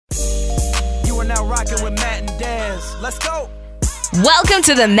now rocking with Matt and Dez. Let's go. Welcome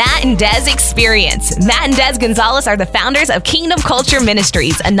to the Matt and Dez Experience. Matt and Dez Gonzalez are the founders of Kingdom Culture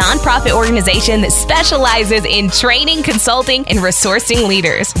Ministries, a nonprofit organization that specializes in training, consulting, and resourcing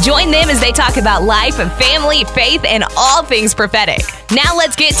leaders. Join them as they talk about life, family, faith, and all things prophetic. Now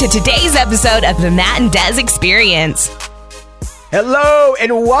let's get to today's episode of the Matt and Dez Experience. Hello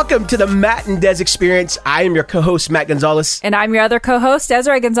and welcome to the Matt and Dez Experience. I am your co-host, Matt Gonzalez. And I'm your other co-host,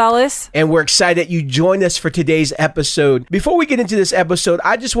 Desiree Gonzalez. And we're excited you joined us for today's episode. Before we get into this episode,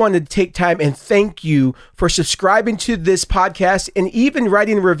 I just wanted to take time and thank you for subscribing to this podcast and even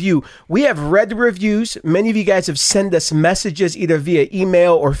writing a review. We have read the reviews. Many of you guys have sent us messages either via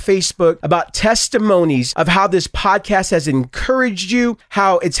email or Facebook about testimonies of how this podcast has encouraged you,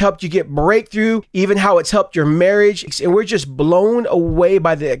 how it's helped you get breakthrough, even how it's helped your marriage. And we're just blown away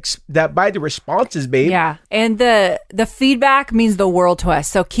by the responses, babe. Yeah, and the feedback means the world to us.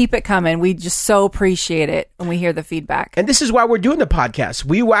 So keep it coming. We just so appreciate it when we hear the feedback. And this is why we're doing the podcast.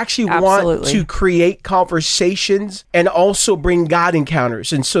 We actually want to create conversations and also bring God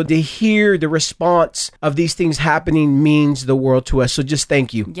encounters. And so to hear the response of these things happening means the world to us. So just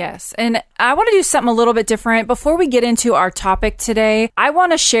thank you. Yes, and I want to do something a little bit different. Before we get into our topic today, I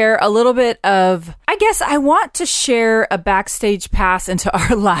want to share a little bit of, I want to share a backstage pass into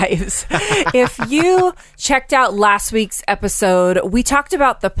our lives. If you checked out last week's episode, we talked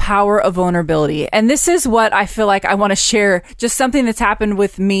about the power of vulnerability. And this is what I feel like I want to share, just something that's happened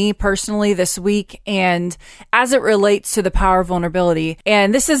with me personally this week and as it relates to the power of vulnerability.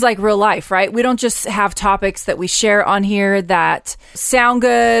 And this is like real life, right? We don't just have topics that we share on here that sound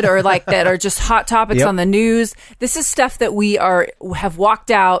good or like that are just hot topics on the news. This is stuff that we have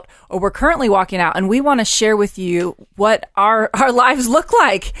walked out or we're currently walking out, and we want to share with you what our lives look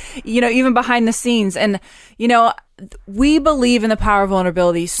like, even behind the scenes. And, we believe in the power of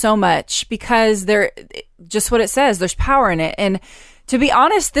vulnerability so much because just what it says, there's power in it. And to be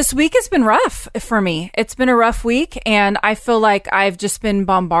honest, this week has been rough for me. It's been a rough week, and I feel like I've just been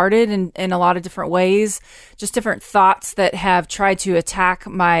bombarded in a lot of different ways, just different thoughts that have tried to attack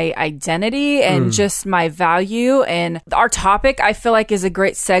my identity and just my value. And our topic, I feel like, is a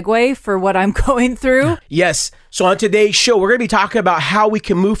great segue for what I'm going through. Yes. So on today's show, we're going to be talking about how we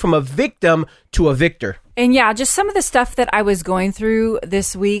can move from a victim to a victor. And yeah, just some of the stuff that I was going through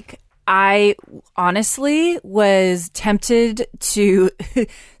this week. I honestly was tempted to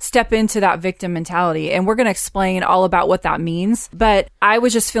step into that victim mentality, and we're going to explain all about what that means. But I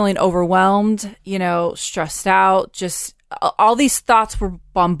was just feeling overwhelmed, stressed out, just all these thoughts were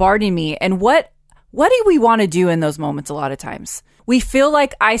bombarding me. And what do we want to do in those moments a lot of times? We feel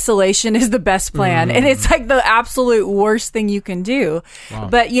like isolation is the best plan, and it's like the absolute worst thing you can do. Wow.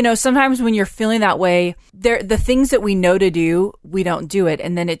 But, sometimes when you're feeling that way, the things that we know to do, we don't do it.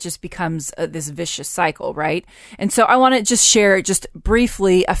 And then it just becomes this vicious cycle, right? And so I want to just share just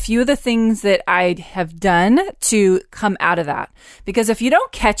briefly a few of the things that I have done to come out of that. Because if you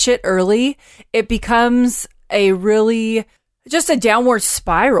don't catch it early, it becomes just a downward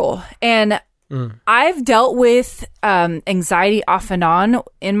spiral. And I've dealt with anxiety off and on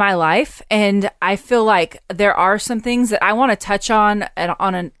in my life, and I feel like there are some things that I want to touch on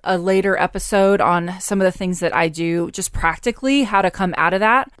a later episode on some of the things that I do just practically, how to come out of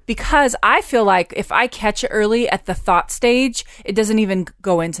that, because I feel like if I catch it early at the thought stage, it doesn't even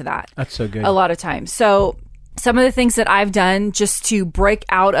go into that. That's so good. A lot of times. So some of the things that I've done just to break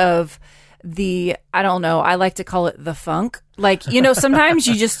out of I like to call it the funk. Like, sometimes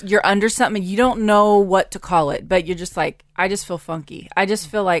you're under something, you don't know what to call it, but you're just like, I just feel funky. I just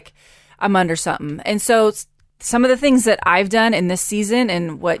feel like I'm under something. And so some of the things that I've done in this season,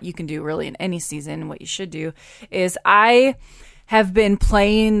 and what you can do really in any season, what you should do, is I have been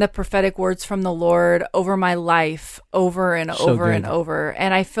playing the prophetic words from the Lord over my life over and over and over.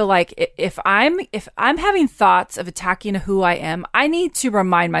 And I feel like if I'm having thoughts of attacking who I am, I need to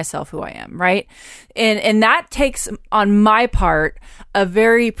remind myself who I am, right? And that takes on my part a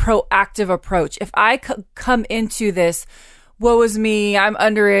very proactive approach. If I come into this, woe is me, I'm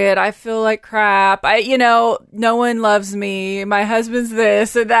under it, I feel like crap, no one loves me, my husband's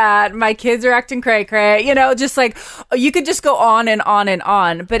this or that, my kids are acting cray-cray, just like, you could just go on and on and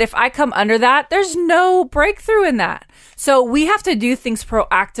on. But if I come under that, there's no breakthrough in that. So we have to do things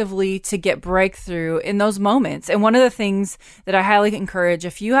proactively to get breakthrough in those moments. And one of the things that I highly encourage,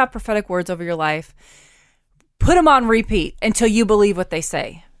 if you have prophetic words over your life, put them on repeat until you believe what they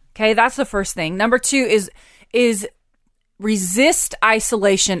say. Okay, that's the first thing. Number two is resist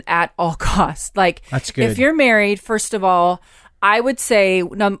isolation at all costs. Like, that's good. If you're married, first of all, I would say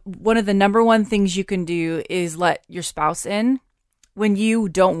one of the number one things you can do is let your spouse in when you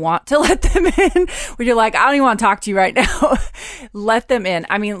don't want to let them in, when you're like, I don't even want to talk to you right now, let them in.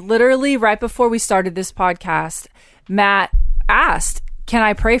 I mean, literally right before we started this podcast, Matt asked, can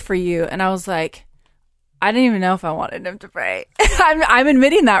I pray for you? And I was like, I didn't even know if I wanted him to pray. I'm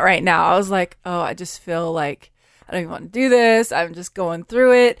admitting that right now. I was like, oh, I just feel like I don't even want to do this. I'm just going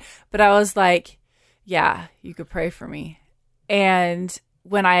through it. But I was like, yeah, you could pray for me. And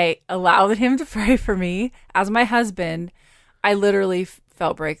when I allowed him to pray for me as my husband, I literally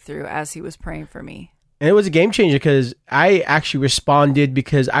felt breakthrough as he was praying for me. And it was a game changer because I actually responded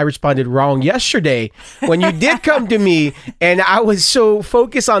because I responded wrong yesterday when you did come to me, and I was so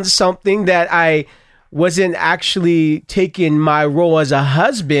focused on something that I wasn't actually taking my role as a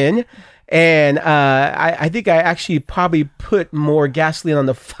husband. And I think I actually probably put more gasoline on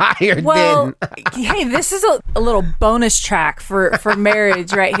the fire well, than... Hey, this is a little bonus track for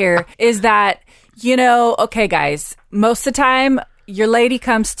marriage right here, is that, okay, guys, most of the time, your lady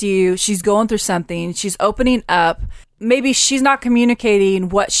comes to you, she's going through something, she's opening up. Maybe she's not communicating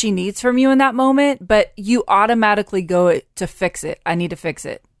what she needs from you in that moment, but you automatically go to fix it. I need to fix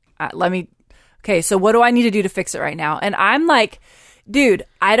it. Okay, so what do I need to do to fix it right now? And I'm like, dude,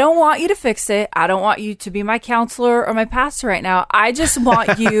 I don't want you to fix it. I don't want you to be my counselor or my pastor right now. I just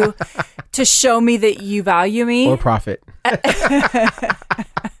want you to show me that you value me. Or prophet.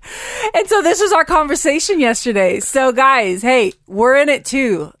 And so this was our conversation yesterday. So guys, hey, we're in it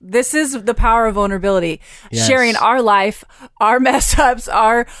too. This is the power of vulnerability. Yes. Sharing our life, our mess ups,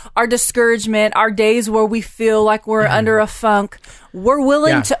 our discouragement, our days where we feel like we're under a funk. We're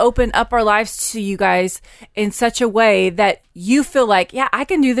willing to open up our lives to you guys in such a way that you feel like, yeah, I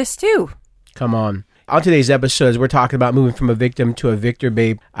can do this too. Come on. On today's episode, as we're talking about moving from a victim to a victor,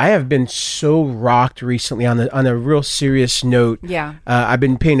 babe, I have been so rocked recently on a real serious note. Yeah. I've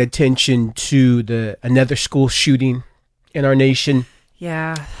been paying attention to another school shooting in our nation.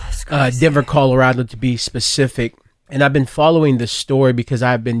 Yeah. Denver, Colorado, to be specific. And I've been following this story because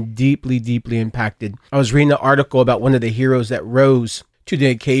I've been deeply, deeply impacted. I was reading an article about one of the heroes that rose to the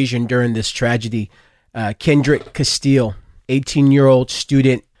occasion during this tragedy. Kendrick Castile, 18-year-old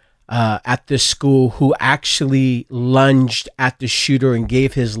student at this school who actually lunged at the shooter and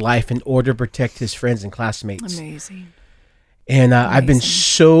gave his life in order to protect his friends and classmates. Amazing. And I've been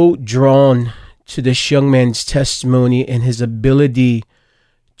so drawn to this young man's testimony and his ability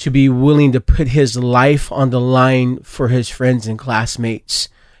to be willing to put his life on the line for his friends and classmates.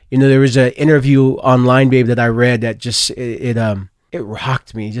 There was an interview online, babe, that I read that just it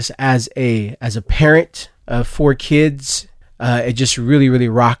rocked me. Just as a parent of 4 kids. It just really, really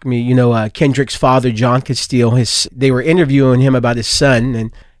rocked me. Kendrick's father, John Castile, they were interviewing him about his son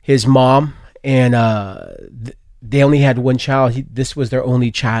and his mom, and they only had one child. This was their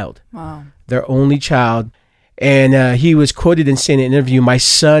only child. Wow. Their only child. And he was quoted in saying in an interview, "My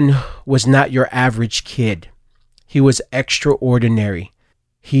son was not your average kid. He was extraordinary.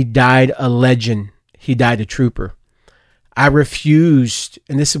 He died a legend. He died a trooper. I refused,"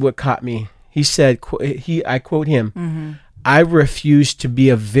 and this is what caught me. He said, I quote him, "I refused to be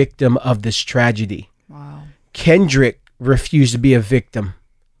a victim of this tragedy." Wow. Kendrick refused to be a victim,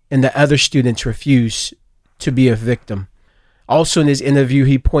 and the other students refused to be a victim. Also in his interview,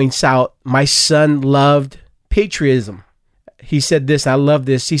 he points out, "My son loved patriotism." He said this, I love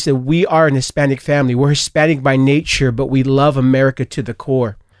this. He said, "We are an Hispanic family. We're Hispanic by nature, but we love America to the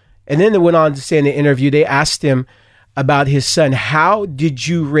core." And then they went on to say in the interview, they asked him about his son. "How did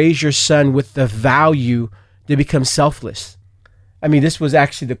you raise your son with the value to become selfless?" I mean, this was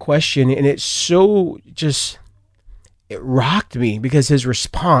actually the question, and it rocked me because his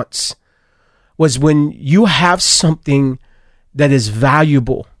response was, when you have something that is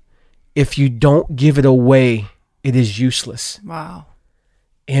valuable, if you don't give it away, it is useless. Wow.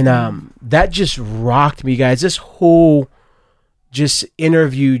 And that just rocked me, guys. This whole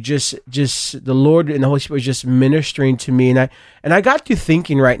interview, the Lord and the Holy Spirit just ministering to me. And I got to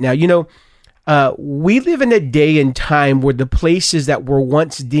thinking right now, we live in a day and time where the places that were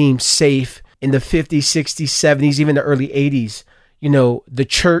once deemed safe in the 50s, 60s, 70s, even the early 80s, the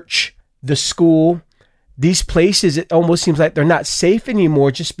church, the school, these places, it almost seems like they're not safe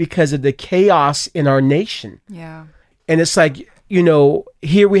anymore just because of the chaos in our nation. Yeah. And it's like,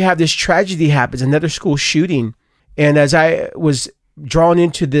 here we have this tragedy happens, another school shooting. And as I was drawn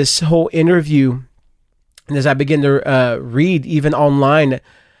into this whole interview, and as I began to read even online,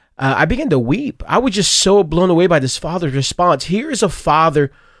 I began to weep. I was just so blown away by this father's response. Here is a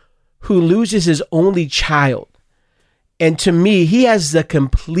father who loses his only child. And to me, he has the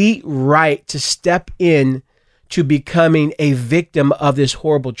complete right to step in to becoming a victim of this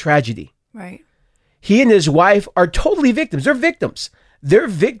horrible tragedy. Right. He and his wife are totally victims. They're victims. They're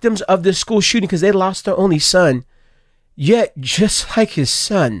victims of this school shooting because they lost their only son. Yet, just like his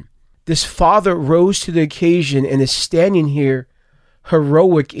son, this father rose to the occasion and is standing here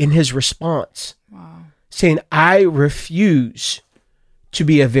heroic in his response, saying, I refuse to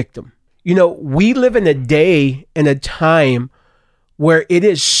be a victim. You know, we live in a day and a time where it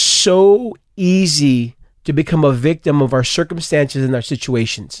is so easy to become a victim of our circumstances and our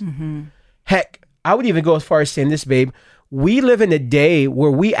situations. Heck, I would even go as far as saying this, babe. We live in a day where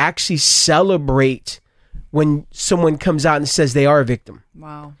we actually celebrate when someone comes out and says they are a victim.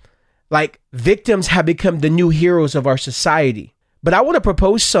 Wow. Like, victims have become the new heroes of our society. But I want to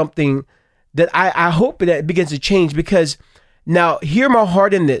propose something that I hope that it begins to change, because now, hear my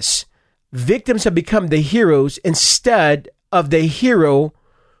heart in this. Victims have become the heroes instead of the hero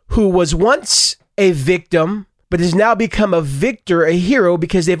who was once a victim, but has now become a victor, a hero,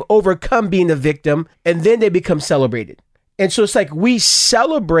 because they've overcome being a victim, and then they become celebrated. And so it's like we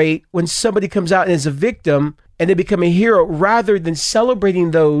celebrate when somebody comes out and is a victim and they become a hero, rather than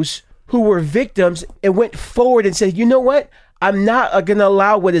celebrating those who were victims and went forward and said, you know what? I'm not going to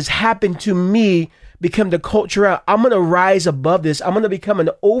allow what has happened to me become the culture out. I'm going to rise above this. I'm going to become an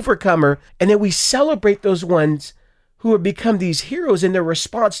overcomer. And then we celebrate those ones who have become these heroes in their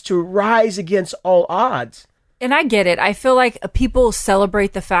response to rise against all odds. And I get it. I feel like people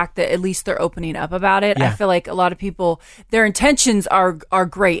celebrate the fact that at least they're opening up about it. Yeah. I feel like a lot of people, their intentions are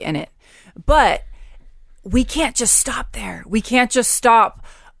great in it. But we can't just stop there. We can't just stop.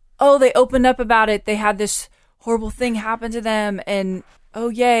 Oh, they opened up about it. They had this horrible thing happen to them, and oh,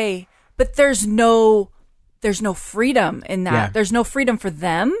 yay. But there's no freedom in that. Yeah. There's no freedom for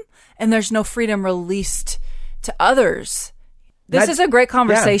them, and there's no freedom released to others. This is a great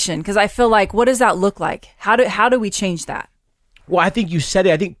conversation, because I feel like, what does that look like? How do we change that? Well, I think you said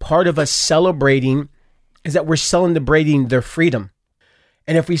it. I think part of us celebrating is that we're celebrating their freedom.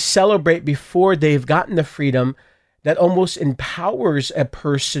 And if we celebrate before they've gotten the freedom, that almost empowers a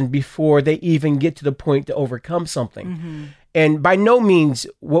person before they even get to the point to overcome something. And by no means,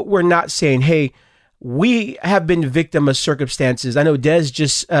 what we're not saying, hey, we have been victim of circumstances. I know Des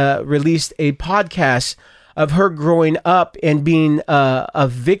just released a podcast of her growing up and being a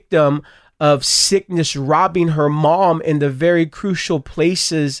victim of sickness, robbing her mom in the very crucial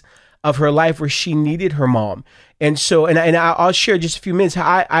places of her life where she needed her mom. And so, and I'll share just a few minutes.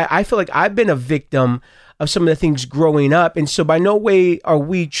 I feel like I've been a victim of some of the things growing up. And so by no way are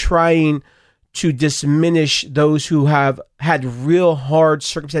we trying to diminish those who have had real hard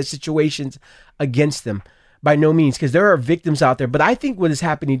circumstance situations against them. By no means, because there are victims out there. But I think what is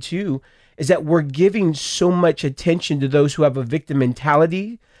happening too is that we're giving so much attention to those who have a victim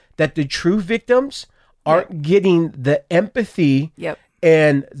mentality that the true victims aren't getting the empathy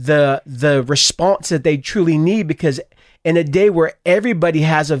and the response that they truly need. Because in a day where everybody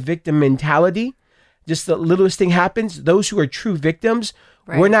has a victim mentality, just the littlest thing happens, those who are true victims,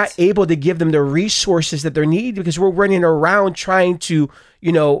 we're not able to give them the resources that they need, because we're running around trying to,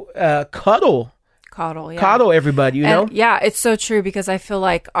 coddle everybody, you know? Yeah, it's so true, because I feel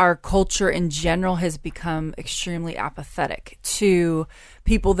like our culture in general has become extremely apathetic to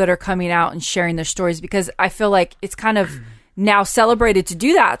people that are coming out and sharing their stories, because I feel like it's kind of now celebrated to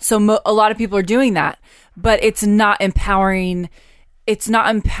do that. So a lot of people are doing that, but it's not empowering. It's not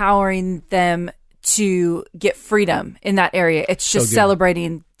empowering them to get freedom in that area. It's just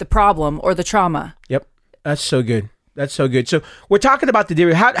celebrating the problem or the trauma. Yep. That's so good. That's so good. So we're talking about the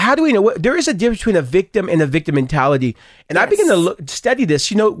difference. How do we know? There is a difference between a victim and a victim mentality. And I began to study this.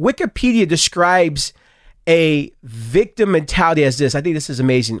 Wikipedia describes a victim mentality as this. I think this is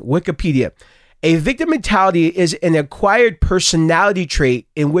amazing. Wikipedia. A victim mentality is an acquired personality trait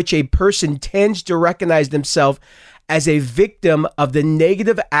in which a person tends to recognize themselves as a victim of the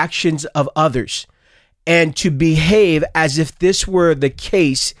negative actions of others and to behave as if this were the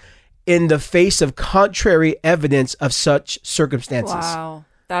case in the face of contrary evidence of such circumstances. Wow,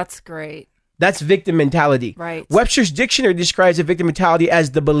 that's great. That's victim mentality. Right. Webster's dictionary describes a victim mentality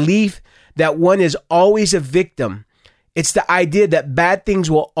as the belief that one is always a victim. It's the idea that bad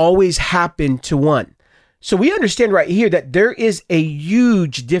things will always happen to one. So we understand right here that there is a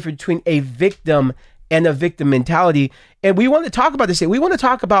huge difference between a victim and a victim mentality. And we want to talk about this. We want to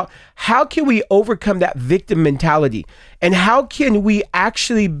talk about how can we overcome that victim mentality, and how can we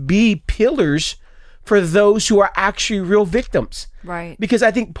actually be pillars for those who are actually real victims. Right. Because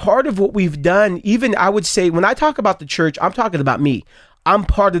I think part of what we've done, even I would say, when I talk about the church, I'm talking about me. I'm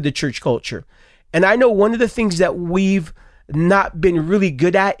part of the church culture. And I know one of the things that we've not been really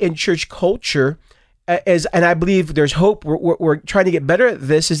good at in church culture and I believe there's hope, we're trying to get better at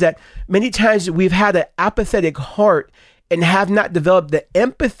this, is that many times we've had an apathetic heart and have not developed the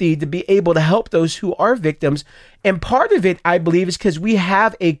empathy to be able to help those who are victims. And part of it, I believe, is because we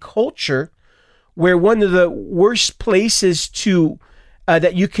have a culture where one of the worst places to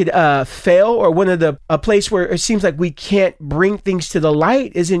that you could fail, or one of a place where it seems like we can't bring things to the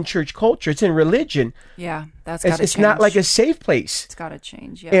light, is in church culture. It's in religion. Yeah, that's got to change. It's not like a safe place. It's got to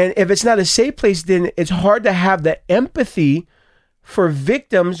change, yeah. And if it's not a safe place, then it's hard to have the empathy for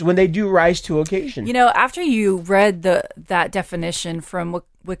victims when they do rise to occasion. You know, after you read that definition from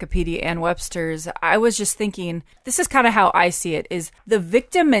Wikipedia and Webster's, I was just thinking, this is kind of how I see it, is the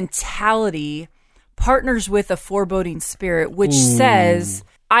victim mentality partners with a foreboding spirit, which says,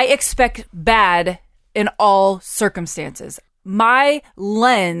 I expect bad in all circumstances. My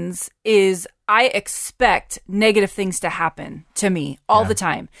lens is I expect negative things to happen to me all the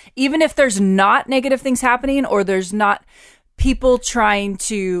time. Even if there's not negative things happening, or there's not people trying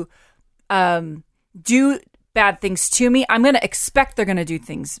to do bad things to me, I'm going to expect they're going to do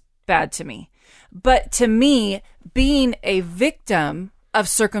things bad to me. But to me, being a victim of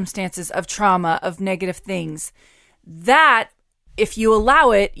circumstances, of trauma, of negative things, that, if you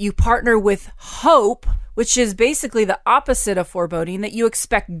allow it, you partner with hope, which is basically the opposite of foreboding, that you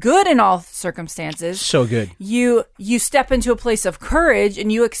expect good in all circumstances. So good. You step into a place of courage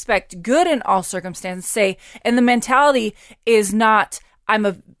and you expect good in all circumstances, and the mentality is not, I'm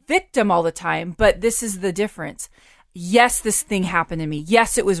a victim all the time, but this is the difference. Yes, this thing happened to me.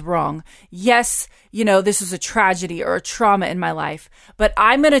 Yes, it was wrong. Yes, this was a tragedy or a trauma in my life. But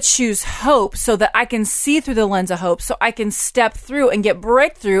I'm going to choose hope so that I can see through the lens of hope, so I can step through and get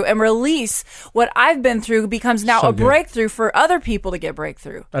breakthrough and release what I've been through becomes now a breakthrough for other people to get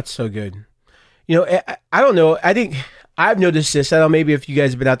breakthrough. That's so good. I don't know. I think I've noticed this. I don't know, maybe if you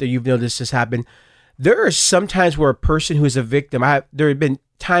guys have been out there, you've noticed this happen. There are some times where a person who is a victim, there have been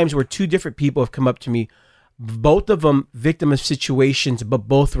times where two different people have come up to me, both of them victim of situations, but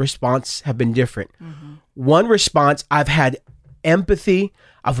both responses have been different. Mm-hmm. One response, I've had empathy.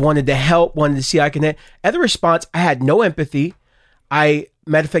 I've wanted to help, wanted to see how I can help. Other response, I had no empathy. Matter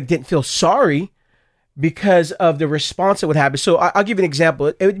of fact, didn't feel sorry because of the response that would happen. So I'll give you an example.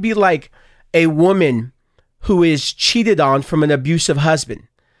 It would be like a woman who is cheated on from an abusive husband.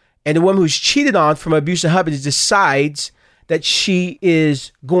 And the woman who's cheated on from an abusive husband decides that she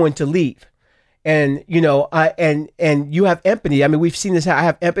is going to leave. And, and you have empathy. I mean, we've seen this. I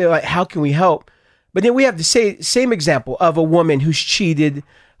have empathy. Like, how can we help? But then we have the same example of a woman who's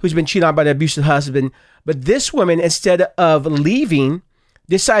been cheated on by an abusive husband. But this woman, instead of leaving,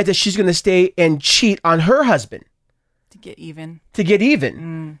 decides that she's going to stay and cheat on her husband. To get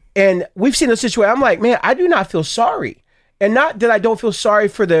even. And we've seen those situations. I'm like, man, I do not feel sorry. And not that I don't feel sorry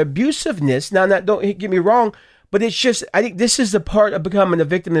for the abusiveness. Now, don't get me wrong. But it's just, I think this is the part of becoming a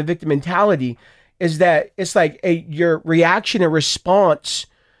victim and victim mentality, is that it's like your reaction and response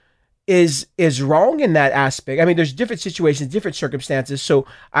is wrong in that aspect. I mean, there's different situations, different circumstances. So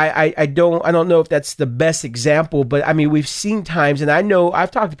I don't know if that's the best example, but I mean, we've seen times, and I know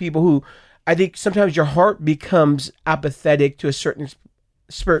I've talked to people who, I think sometimes your heart becomes apathetic to a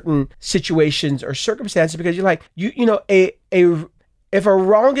certain situations or circumstances, because you're like, if a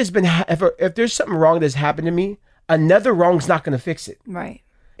wrong has been, if there's something wrong that's happened to me, another wrong's not going to fix it. Right.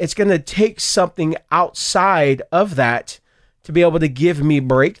 It's going to take something outside of that to be able to give me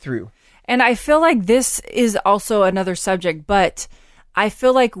breakthrough. And I feel like this is also another subject, but I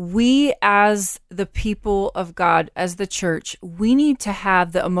feel like we, as the people of God, as the church, we need to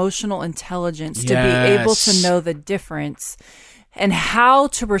have the emotional intelligence to be able to know the difference and how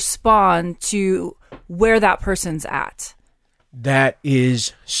to respond to where that person's at. That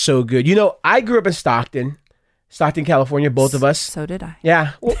is so good. I grew up in Stockton, California, both of us. So did I.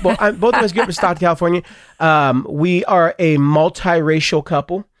 Yeah. Well, both of us grew up in Stockton, California. We are a multiracial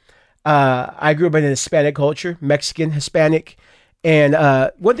couple. I grew up in a Hispanic culture, Mexican, Hispanic.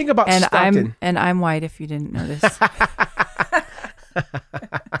 And one thing about Stockton. I'm white, if you didn't know this.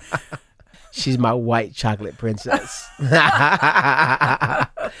 She's my white chocolate princess. But,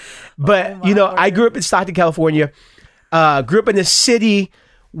 I grew up in Stockton, California. Grew up in a city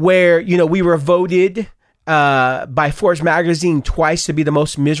where, we were voted by Forbes magazine twice to be the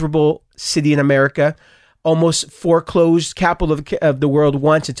most miserable city in America. Almost foreclosed capital of the world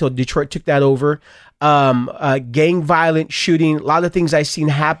once, until Detroit took that over. Gang violence, shooting, a lot of things I've seen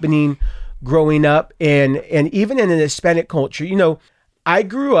happening growing up. And even in an Hispanic culture, I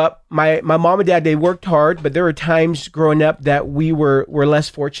grew up, my mom and dad, they worked hard, but there were times growing up that we were less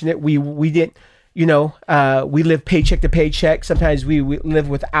fortunate. We didn't, we lived paycheck to paycheck. Sometimes we lived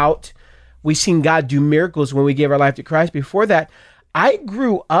without we've seen God do miracles when we gave our life to Christ. Before that, I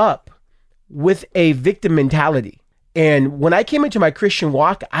grew up with a victim mentality. And when I came into my Christian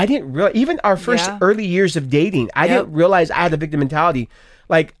walk, I didn't realize, even our first early years of dating, I didn't realize I had a victim mentality.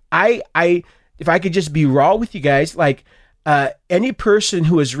 Like if I could just be raw with you guys, like any person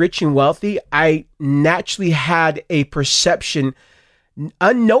who is rich and wealthy, I naturally had a perception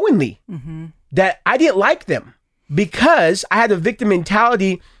unknowingly that I didn't like them because I had a victim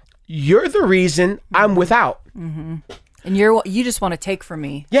mentality. You're the reason I'm without. And you just want to take from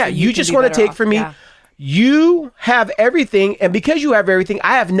me. Yeah, so you just want to take from me. Yeah. You have everything, and because you have everything,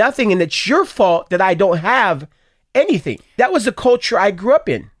 I have nothing, and it's your fault that I don't have anything. That was the culture I grew up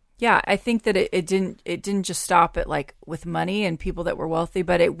in. Yeah, I think that it didn't just stop at like with money and people that were wealthy,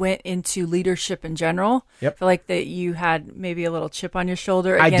 but it went into leadership in general. Yep. I feel like that you had maybe a little chip on your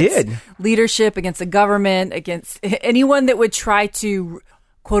shoulder against leadership, against the government, against anyone that would try to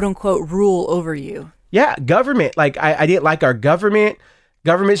quote unquote rule over you. Yeah, government. Like I didn't like our government.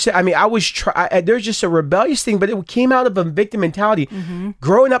 I mean, there's just a rebellious thing, but it came out of a victim mentality.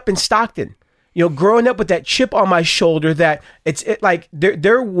 Growing up in Stockton, growing up with that chip on my shoulder, that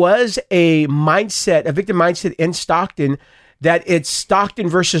there was a mindset, a victim mindset in Stockton, that it's Stockton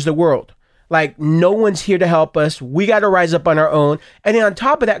versus the world. Like, no one's here to help us. We got to rise up on our own. And then on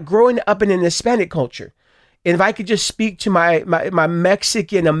top of that, growing up in an Hispanic culture. And if I could just speak to my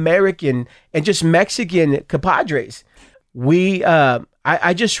Mexican American and just Mexican compadres,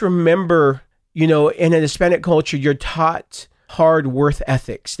 I just remember, in a Hispanic culture, you're taught hard work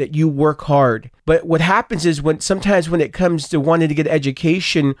ethics, that you work hard. But what happens is sometimes when it comes to wanting to get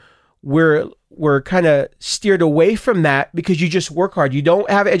education, we're kind of steered away from that because you just work hard. You don't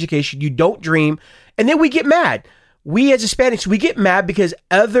have education, you don't dream. And then we get mad. We as Hispanics, we get mad because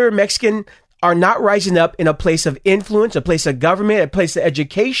other Mexican are not rising up in a place of influence, a place of government, a place of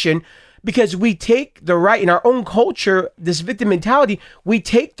education, because we take the right in our own culture, this victim mentality, we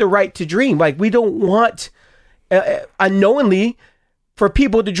take the right to dream. Like, we don't want unknowingly for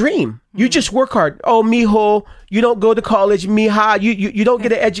people to dream. You just work hard. Oh, mijo, you don't go to college. Mija, you don't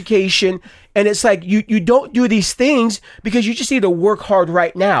get an education. And it's like, you don't do these things because you just need to work hard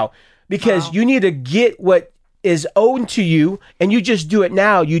right now, because you need to get what is owed to you, and you just do it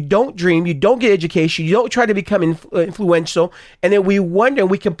now. You don't dream, you don't get education, you don't try to become influential, and then we wonder and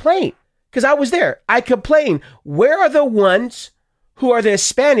we complain. Because I was there. I complain. Where are the ones who are the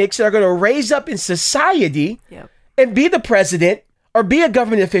Hispanics that are going to raise up in society and be the president or be a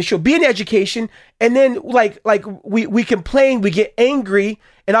government official, be in education? And then like we complain, we get angry,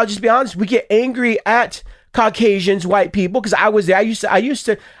 and I'll just be honest, we get angry at Caucasians, white people, because I was there. I used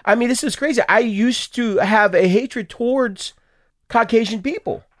to, I mean, this is crazy. I used to have a hatred towards Caucasian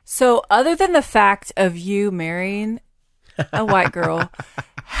people. So other than the fact of you marrying a white girl,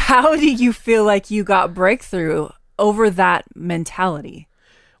 how do you feel like you got breakthrough over that mentality?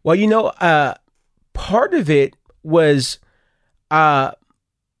 Well, part of it was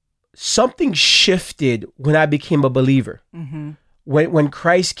something shifted when I became a believer. When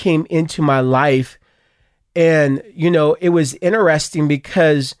Christ came into my life. And, it was interesting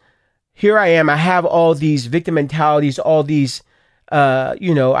because here I am, I have all these victim mentalities, all these, I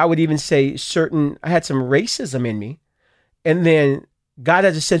would even say I had some racism in me. And then God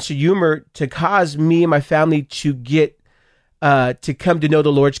has a sense of humor to cause me and my family to get, to come to know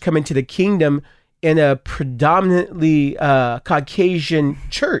the Lord, to come into the kingdom in a predominantly Caucasian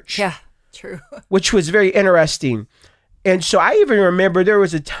church. Yeah, true. Which was very interesting. And so I even remember there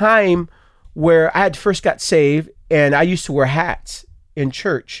was a time where I had first got saved, and I used to wear hats in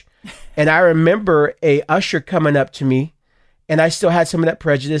church. And I remember a usher coming up to me, and I still had some of that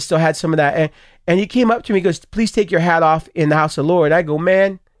prejudice, still had some of that. And he came up to me and goes, "Please take your hat off in the house of the Lord." I go,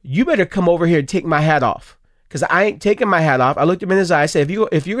 "Man, you better come over here and take my hat off, because I ain't taking my hat off." I looked him in his eye. I said,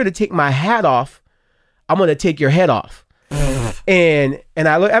 if you're going to take my hat off, I'm going to take your head off. And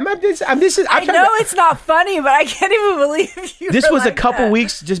I look. I know it's not funny, but I can't even believe you. This was like a couple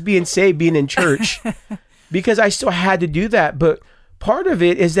weeks just being saved, being in church, because I still had to do that. But part of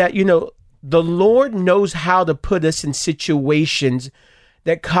it is that the Lord knows how to put us in situations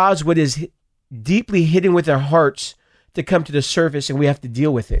that cause what is deeply hidden with our hearts to come to the surface, and we have to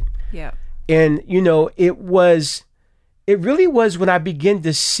deal with it. Yeah. And it really was when I began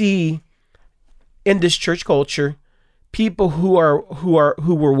to see in this church culture people who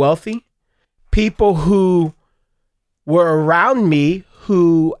were wealthy, people who were around me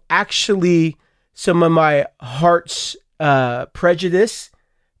who actually some of my heart's prejudice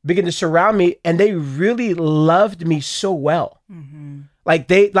began to surround me, and they really loved me so well. Like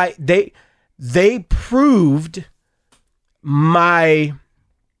they proved my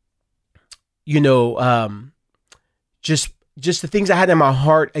just the things I had in my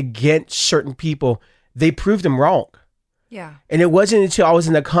heart against certain people, they proved them wrong. Yeah. And it wasn't until I was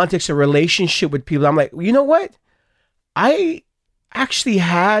in the context of relationship with people, I'm like, you know what? I actually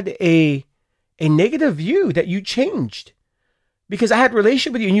had a negative view that you changed because I had a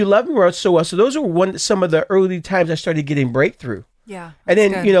relationship with you and you loved me so well. So those were some of the early times I started getting breakthrough. Yeah. And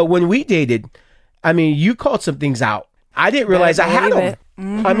then, good. When we dated, I mean, you called some things out. I didn't realize I had them.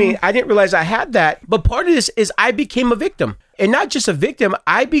 Mm-hmm. I mean, I didn't realize I had that. But part of this is I became a victim. And not just a victim,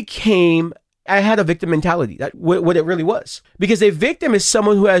 I had a victim mentality. That's what it really was. Because a victim is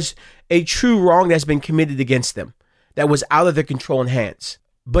someone who has a true wrong that's been committed against them, that was out of their control and hands.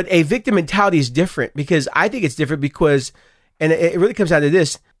 But a victim mentality is different because I think it's different because, and it really comes down to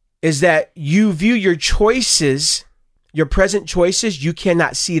this, is that you view your choices, your present choices, you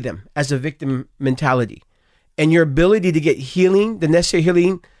cannot see them as a victim mentality. And your ability to get healing, the necessary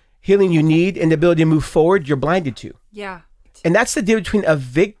healing you need, and the ability to move forward, you're blinded to. Yeah. And that's the difference between a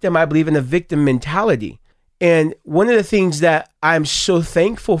victim, I believe, and a victim mentality. And one of the things that I'm so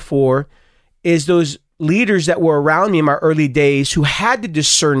thankful for is those leaders that were around me in my early days who had the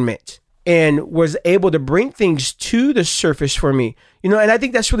discernment and was able to bring things to the surface for me. And I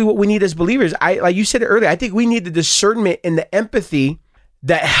think that's really what we need as believers. Like you said it earlier, I think we need the discernment and the empathy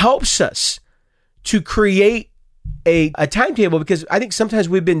that helps us to create a timetable, because I think sometimes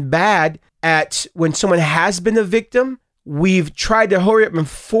we've been bad at when someone has been a victim, we've tried to hurry up and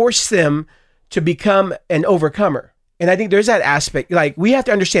force them to become an overcomer. And I think there's that aspect, like we have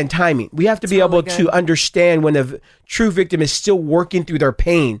to understand timing. We have to be able to understand when a true victim is still working through their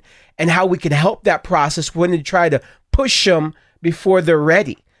pain and how we can help that process when they try to push them before they're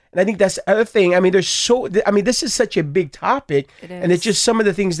ready. And I think that's the other thing. I mean, this is such a big topic, and it's just some of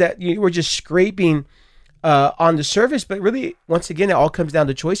the things that we're just scraping on the surface. But really, once again, it all comes down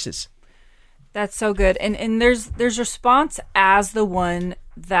to choices. That's so good. And there's response as the one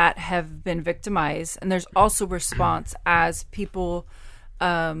that have been victimized, and there's also response as people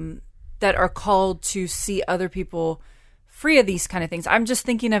that are called to see other people free of these kind of things. I'm just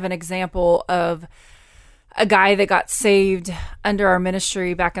thinking of an example of a guy that got saved under our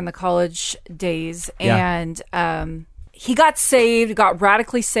ministry back in the college days. Yeah. And he got saved, got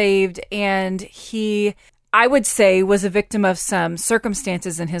radically saved, and he, I would say, was a victim of some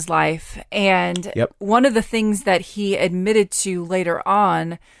circumstances in his life. And one of the things that he admitted to later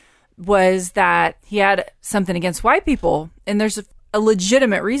on was that he had something against white people. And there's a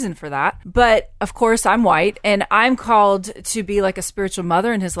legitimate reason for that. But of course, I'm white and I'm called to be like a spiritual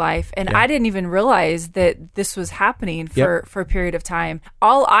mother in his life. And I didn't even realize that this was happening for a period of time.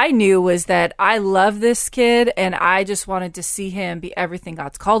 All I knew was that I love this kid and I just wanted to see him be everything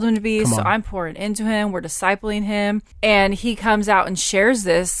God's called him to be. So I'm pouring into him. We're discipling him. And he comes out and shares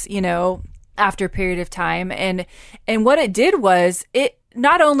this, after a period of time. And what it did was it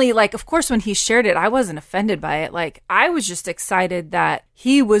not only, like, of course, when he shared it, I wasn't offended by it. Like, I was just excited that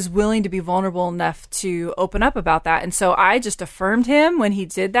he was willing to be vulnerable enough to open up about that. And so I just affirmed him when he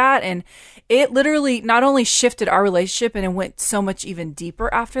did that. And it literally not only shifted our relationship, and it went so much even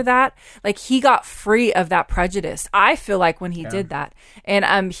deeper after that. Like, he got free of that prejudice, I feel like, when he did that. And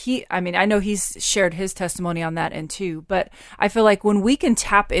I know he's shared his testimony on that end too, but I feel like when we can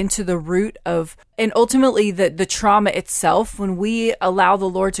tap into the root of, and ultimately the trauma itself, when we allow the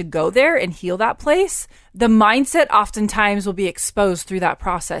Lord to go there and heal that place, the mindset oftentimes will be exposed through that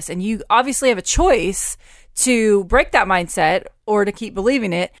process. And you obviously have a choice to break that mindset or to keep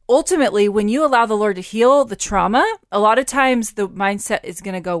believing it. Ultimately, when you allow the Lord to heal the trauma, a lot of times the mindset is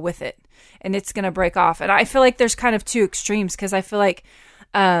going to go with it and it's going to break off. And I feel like there's kind of two extremes, because I feel like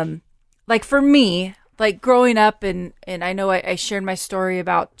for me, like growing up, and I know I shared my story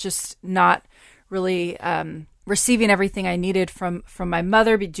about just not really receiving everything I needed from my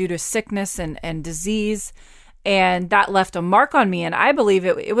mother due to sickness and disease. And that left a mark on me. And I believe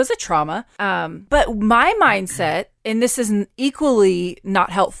it was a trauma. But my mindset, and this is equally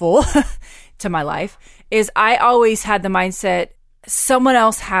not helpful to my life, is I always had the mindset, someone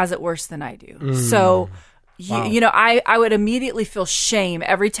else has it worse than I do. So, wow. I would immediately feel shame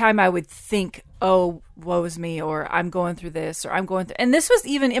every time I would think, oh, woe is me, or I'm going through this, or I'm going through, and this was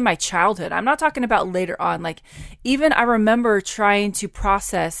even in my childhood. I'm not talking about later on. Like, even I remember trying to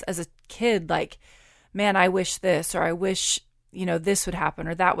process as a kid, like, man, I wish this, or I wish, this would happen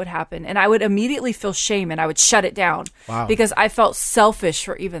or that would happen. And I would immediately feel shame and I would shut it down. Wow. Because I felt selfish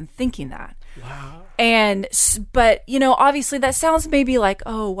for even thinking that. Wow. But, obviously that sounds maybe like,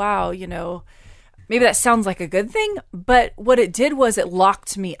 oh, wow, maybe that sounds like a good thing, but what it did was it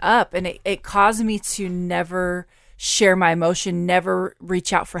locked me up, and it caused me to never share my emotion, never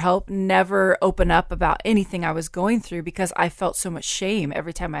reach out for help, never open up about anything I was going through because I felt so much shame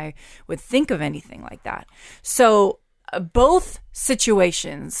every time I would think of anything like that. So both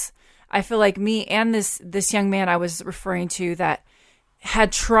situations, I feel like me and this young man I was referring to that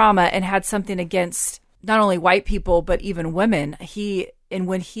had trauma and had something against not only white people, but even women. And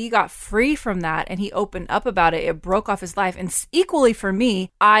when he got free from that and he opened up about it, it broke off his life. And equally for me,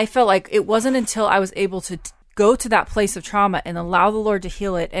 I felt like it wasn't until I was able to go to that place of trauma and allow the Lord to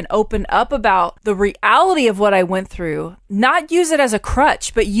heal it and open up about the reality of what I went through, not use it as a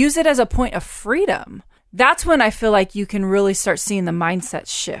crutch, but use it as a point of freedom. That's when I feel like you can really start seeing the mindset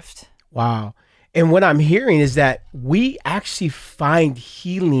shift. Wow. And what I'm hearing is that we actually find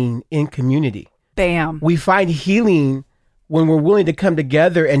healing in community. Bam. We find healing when we're willing to come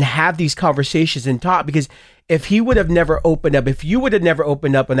together and have these conversations and talk, because if he would have never opened up, if you would have never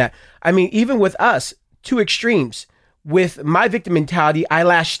opened up on that, I mean, even with us, two extremes. With my victim mentality, I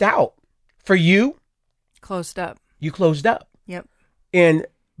lashed out. For you, closed up. You closed up. Yep.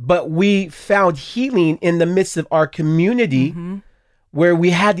 But we found healing in the midst of our community, where we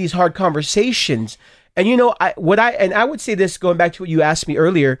had these hard conversations. And I would say this, going back to what you asked me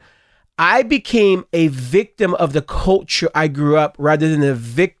earlier, I became a victim of the culture I grew up rather than a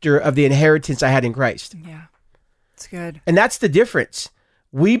victor of the inheritance I had in Christ. Yeah, it's good. And that's the difference.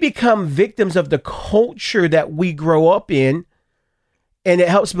 We become victims of the culture that we grow up in, and it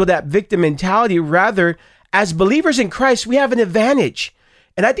helps build that victim mentality. Rather, as believers in Christ, we have an advantage.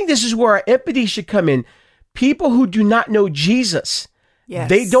 And I think this is where our empathy should come in. People who do not know Jesus,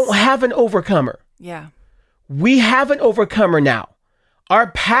 they don't have an overcomer. Yeah. We have an overcomer now.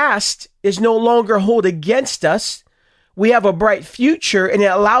 Our past is no longer held against us. We have a bright future, and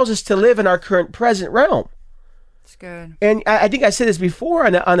it allows us to live in our current present realm. It's good. And I think I said this before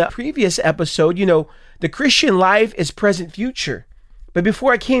on a previous episode, the Christian life is present future. But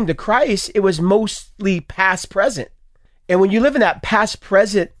before I came to Christ, it was mostly past present. And when you live in that past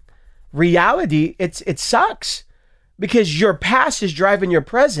present reality, it sucks, because your past is driving your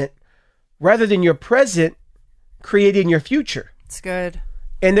present rather than your present creating your future. It's good.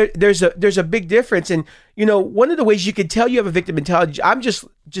 And there's a big difference. And, one of the ways you can tell you have a victim mentality, I'm just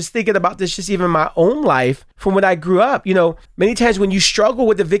thinking about this, just even in my own life from when I grew up. Many times when you struggle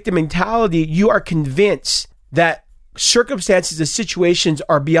with the victim mentality, you are convinced that circumstances and situations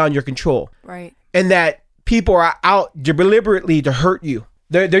are beyond your control. Right. And that people are out deliberately to hurt you.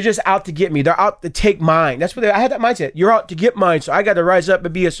 They're just out to get me. They're out to take mine. That's what I had that mindset. You're out to get mine, so I got to rise up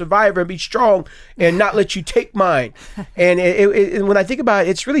and be a survivor and be strong and not let you take mine. And and when I think about it,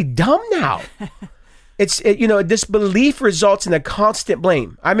 it's really dumb now. This belief results in a constant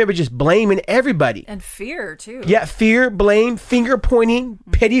blame. I remember just blaming everybody. And fear, too. Yeah, fear, blame, finger pointing,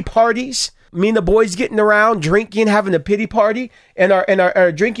 pity parties. Me and the boys getting around, drinking, having a pity party. And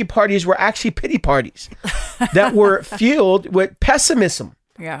our drinking parties were actually pity parties that were fueled with pessimism.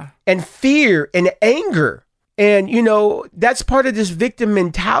 Yeah. And fear and anger. And, that's part of this victim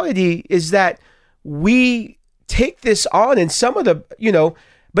mentality, is that we take this on, and some of the,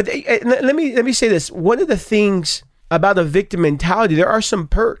 but let me say this. One of the things about a victim mentality, there are some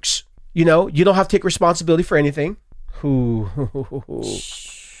perks. You don't have to take responsibility for anything.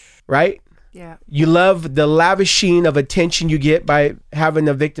 Right? Yeah. You love the lavishing of attention you get by having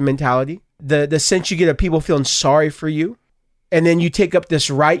a victim mentality. The sense you get of people feeling sorry for you. And then you take up this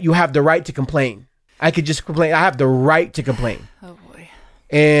right. You have the right to complain. I could just complain. I have the right to complain. Oh, boy.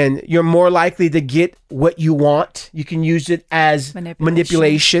 And you're more likely to get what you want. You can use it as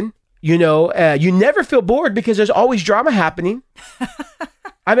manipulation. You never feel bored because there's always drama happening.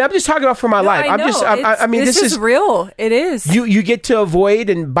 I mean, I'm just talking about for my life. This is real. It is. You get to avoid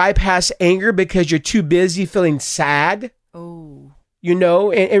and bypass anger because you're too busy feeling sad. Oh.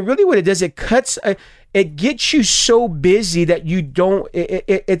 And really what it does, it gets you so busy that you don't,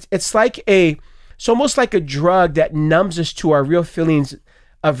 it's almost like a drug that numbs us to our real feelings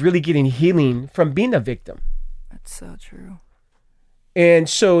of really getting healing from being a victim. That's so true. And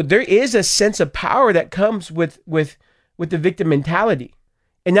so there is a sense of power that comes with the victim mentality.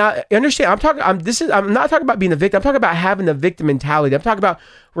 And now understand, I'm not talking about being a victim. I'm talking about having a victim mentality. I'm talking about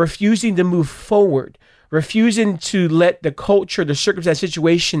refusing to move forward, refusing to let the culture, the circumstance,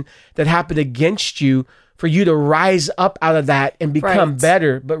 situation that happened against you, for you to rise up out of that and become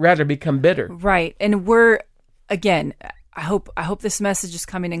better, but rather become bitter. Right. And I hope this message is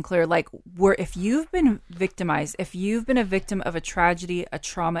coming in clear. Like, if you've been victimized, if you've been a victim of a tragedy, a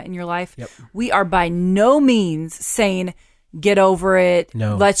trauma in your life, we are by no means saying get over it.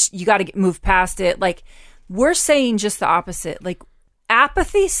 No. You got to move past it. Like, we're saying just the opposite. Like,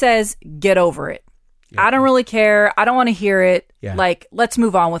 apathy says get over it. I don't really care. I don't want to hear it. Yeah. Like, let's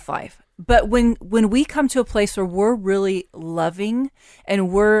move on with life. But when we come to a place where we're really loving and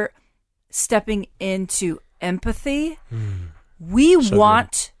we're stepping into empathy, we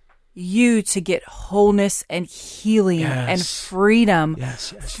want you to get wholeness and healing and freedom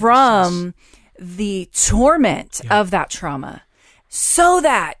from the torment of that trauma, so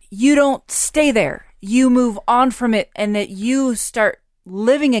that you don't stay there. You move on from it, and that you start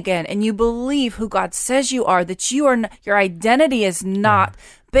living again, and you believe who God says you are, that you are your identity is not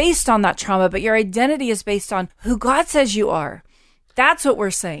based on that trauma, but your identity is based on who God says you are. That's what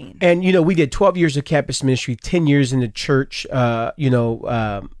we're saying. And, we did 12 years of campus ministry, 10 years in the church.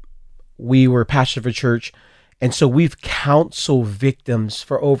 We were pastors of a church. And so we've counseled victims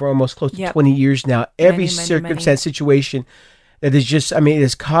for over almost close to 20 years now. Every circumstance, situation that is just, it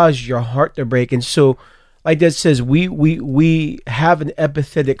has caused your heart to break. And so, like Dad says, we have an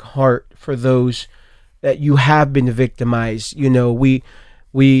empathetic heart for those that you have been victimized. We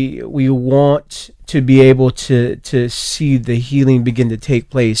want to be able to see the healing begin to take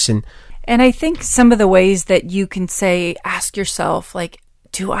place. And I think some of the ways that you can ask yourself, like,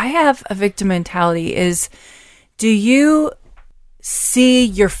 do I have a victim mentality? Do you see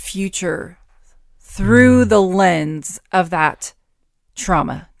your future through the lens of that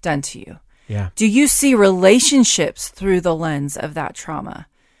trauma done to you? Yeah. Do you see relationships through the lens of that trauma?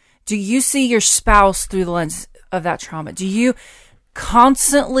 Do you see your spouse through the lens of that trauma? Do you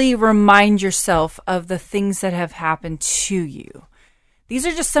constantly remind yourself of the things that have happened to you? These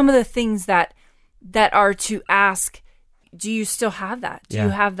are just some of the things that are to ask. Do you still have that? Do you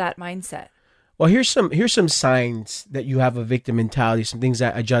have that mindset? Well, here's some signs that you have a victim mentality. Some things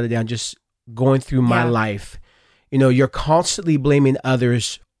that I jotted down just going through my life. You're constantly blaming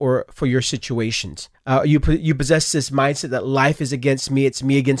others or for your situations. You possess this mindset that life is against me. It's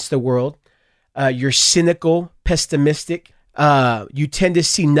me against the world. You're cynical, pessimistic. You tend to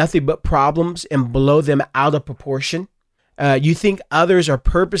see nothing but problems and blow them out of proportion. You think others are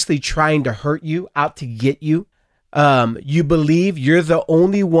purposely trying to hurt you, out to get you. You believe you're the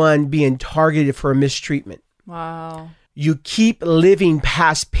only one being targeted for mistreatment. Wow. You keep living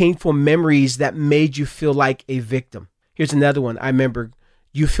past painful memories that made you feel like a victim. Here's another one. I remember,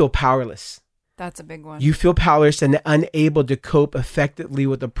 you feel powerless. That's a big one. You feel powerless and unable to cope effectively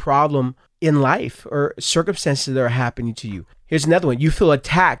with a problem in life or circumstances that are happening to you. Here's another one. You feel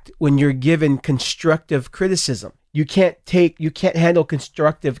attacked when you're given constructive criticism. You can't handle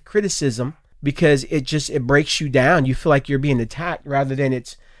constructive criticism because it breaks you down. You feel like you're being attacked rather than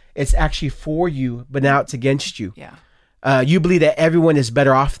it's actually for you, but now it's against you. Yeah. You believe that everyone is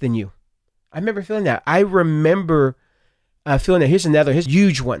better off than you. I remember feeling that. I remember feeling that. Here's a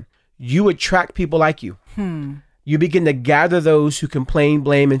huge one. You attract people like you. You begin to gather those who complain,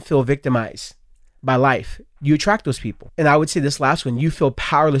 blame, and feel victimized by life. You attract those people. And I would say this last one, you feel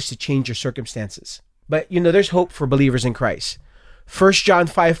powerless to change your circumstances. But there's hope for believers in Christ. 1 John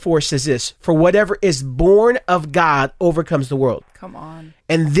 5:4 says this, for whatever is born of God overcomes the world. Come on.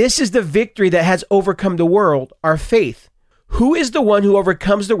 And this is the victory that has overcome the world, our faith. Who is the one who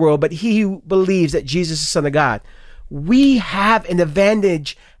overcomes the world but he who believes that Jesus is the Son of God? We have an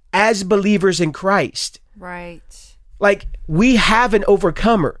advantage as believers in Christ. Right. Like, we have an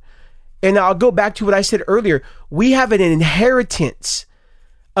overcomer. And I'll go back to what I said earlier. We have an inheritance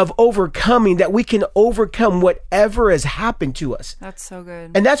of overcoming, that we can overcome whatever has happened to us. That's so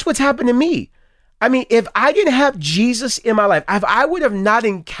good. And that's what's happened to me. If I didn't have Jesus in my life, if I would have not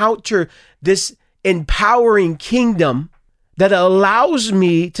encountered this empowering kingdom that allows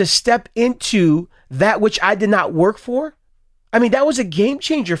me to step into that which I did not work for, that was a game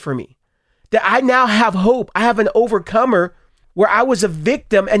changer for me. That I now have hope. I have an overcomer where I was a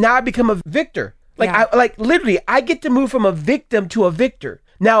victim and now I become a victor. Literally, I get to move from a victim to a victor.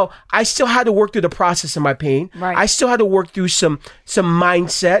 Now, I still had to work through the process of my pain. Right. I still had to work through some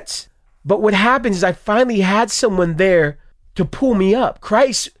mindsets. But what happens is I finally had someone there to pull me up.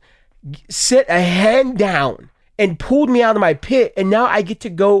 Christ set a hand down and pulled me out of my pit. And now I get to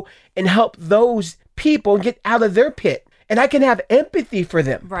go and help those people get out of their pit. And I can have empathy for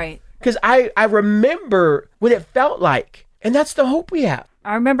them. Right. Because I remember what it felt like. And that's the hope we have.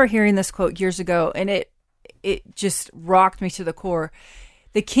 I remember hearing this quote years ago, and it just rocked me to the core.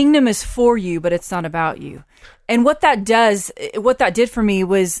 The kingdom is for you, but it's not about you. And what that did for me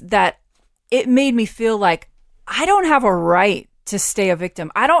was that it made me feel like I don't have a right to stay a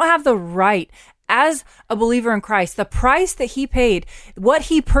victim. I don't have the right, as a believer in Christ, the price that he paid, what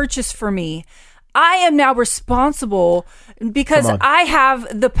he purchased for me, I am now responsible because I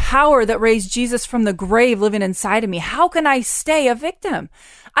have the power that raised Jesus from the grave living inside of me. How can I stay a victim?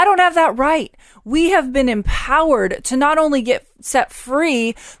 I don't have that right. We have been empowered to not only get set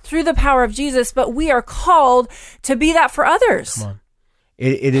free through the power of Jesus, but we are called to be that for others. Come on.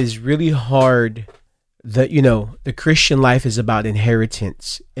 It is really hard that, the Christian life is about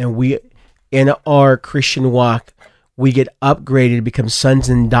inheritance. And we, in our Christian walk, we get upgraded to become sons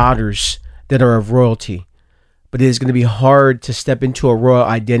and daughters that are of royalty. But it is going to be hard to step into a royal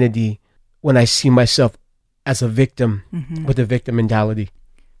identity when I see myself as a victim with a victim mentality.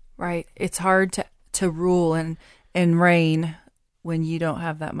 Right. It's hard to rule and reign when you don't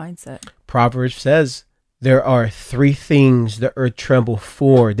have that mindset. Proverbs says there are 3 things the earth tremble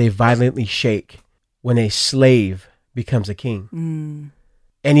for, they violently shake. When a slave becomes a king.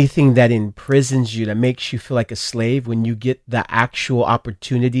 Anything that imprisons you, that makes you feel like a slave, when you get the actual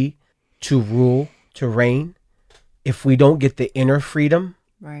opportunity to rule, to reign, if we don't get the inner freedom,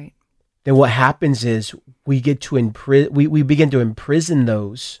 right, then what happens is we get to we begin to imprison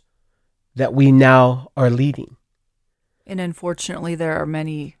those that we now are leading. And unfortunately, there are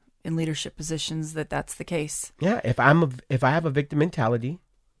many in leadership positions that's the case. Yeah, if I have a victim mentality,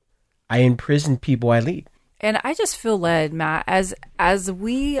 I imprison people I lead. And I just feel led, Matt, as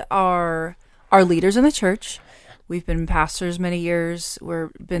we are leaders in the church. We've been pastors many years. We've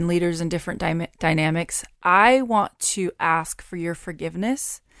been leaders in different dynamics. I want to ask for your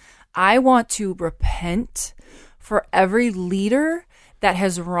forgiveness. I want to repent for every leader that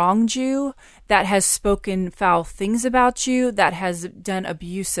has wronged you, that has spoken foul things about you, that has done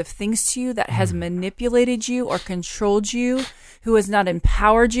abusive things to you, that has manipulated you or controlled you, who has not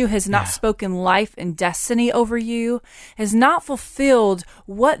empowered you, has not spoken life and destiny over you, has not fulfilled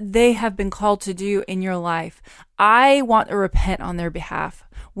what they have been called to do in your life. I want to repent on their behalf.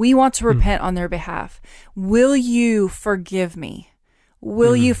 We want to repent on their behalf. Will you forgive me?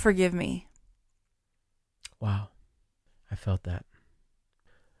 Will you forgive me? Wow. I felt that.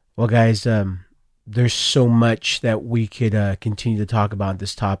 Well, guys, there's so much that we could continue to talk about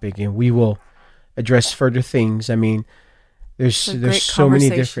this topic, and we will address further things. I mean, there's so many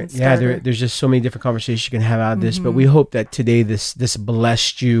different there's just so many different conversations you can have out of this. But we hope that today this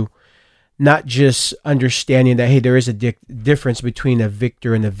blessed you, not just understanding that, hey, there is a difference between a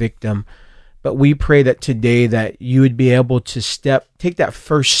victor and a victim, but we pray that today that you would be able to take that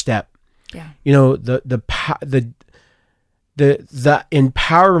first step. Yeah. The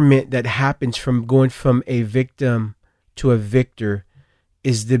empowerment that happens from going from a victim to a victor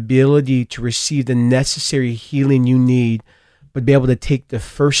is the ability to receive the necessary healing you need, but be able to take the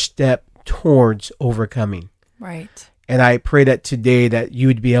first step towards overcoming. Right. And I pray that today that you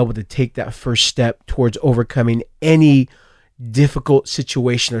would be able to take that first step towards overcoming any difficult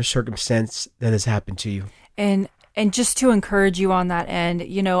situation or circumstance that has happened to you. And just to encourage you on that end,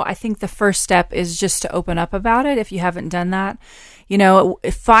 I think the first step is just to open up about it. If you haven't done that,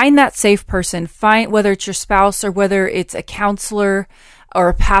 find that safe person, find whether it's your spouse or whether it's a counselor or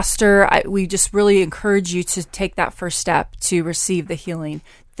a pastor. We just really encourage you to take that first step to receive the healing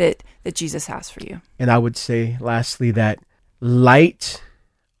that Jesus has for you. And I would say lastly that light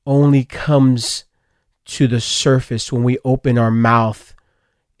only comes to the surface when we open our mouth.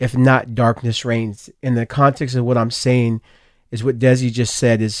 If not, darkness reigns. In the context of what I'm saying is what Desi just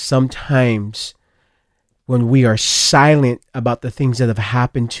said, is sometimes when we are silent about the things that have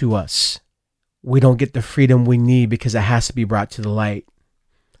happened to us, we don't get the freedom we need because it has to be brought to the light.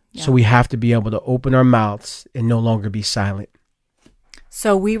 Yeah. So we have to be able to open our mouths and no longer be silent.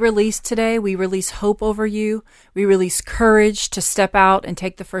 So we release hope over you. We release courage to step out and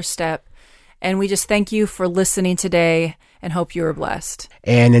take the first step. And we just thank you for listening today and hope you are blessed.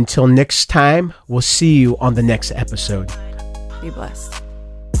 And until next time, we'll see you on the next episode. Be blessed.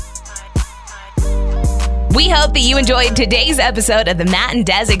 We hope that you enjoyed today's episode of the Matt and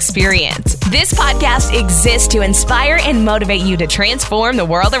Des Experience. This podcast exists to inspire and motivate you to transform the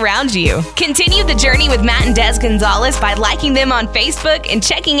world around you. Continue the journey with Matt and Des Gonzalez by liking them on Facebook and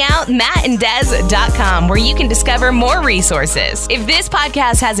checking out mattanddes.com, where you can discover more resources. If this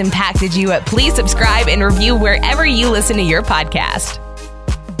podcast has impacted you, please subscribe and review wherever you listen to your podcast.